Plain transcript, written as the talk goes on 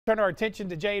Turn our attention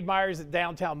to Jade Myers at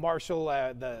downtown Marshall.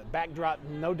 The backdrop,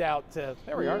 no doubt,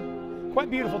 there we are. Quite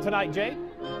beautiful tonight, Jade.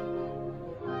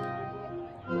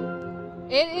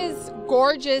 It is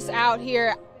gorgeous out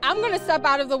here. I'm going to step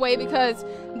out of the way because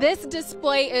this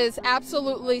display is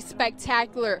absolutely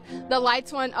spectacular. The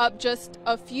lights went up just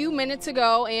a few minutes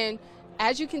ago, and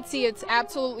as you can see, it's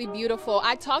absolutely beautiful.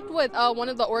 I talked with one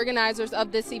of the organizers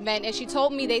of this event, and she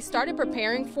told me they started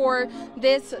preparing for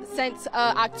this since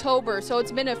October, so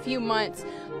it's been a few months.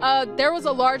 There was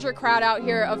a larger crowd out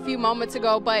here a few moments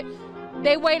ago, but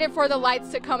they waited for the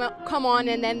lights to come on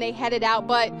and then they headed out.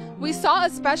 But we saw a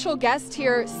special guest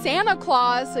here, Santa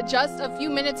Claus, just a few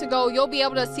minutes ago. You'll be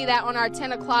able to see that on our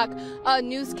 10 o'clock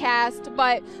newscast.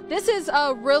 But this is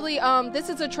a really, this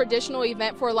is a traditional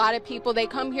event for a lot of people. They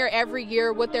come here every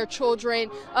year with their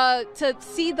children to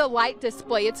see the light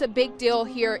display. It's a big deal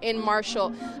here in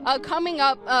Marshall. Coming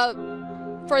up,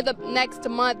 for the next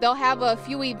month, they'll have a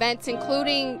few events,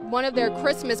 including one of their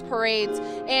Christmas parades.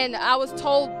 And I was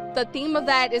told the theme of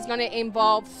that is going to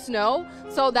involve snow.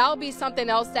 So that'll be something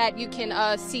else that you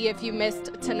can see if you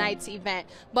missed tonight's event.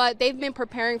 But they've been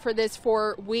preparing for this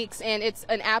for weeks, and it's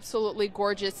an absolutely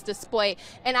gorgeous display.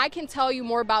 And I can tell you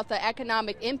more about the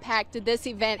economic impact that this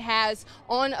event has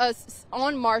on us,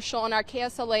 on Marshall, on our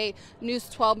KSLA News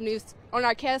 12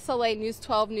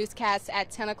 newscast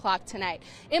at 10 o'clock tonight.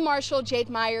 In Marshall, Jade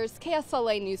Myers,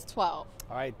 KSLA News 12.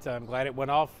 All right, I'm glad it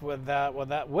went off with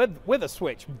a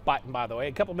switch button, by the way.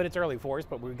 A couple minutes early for us,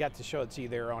 but we got to show it to you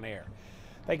there on air.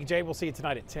 Thank you, Jade. We'll see you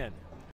tonight at 10.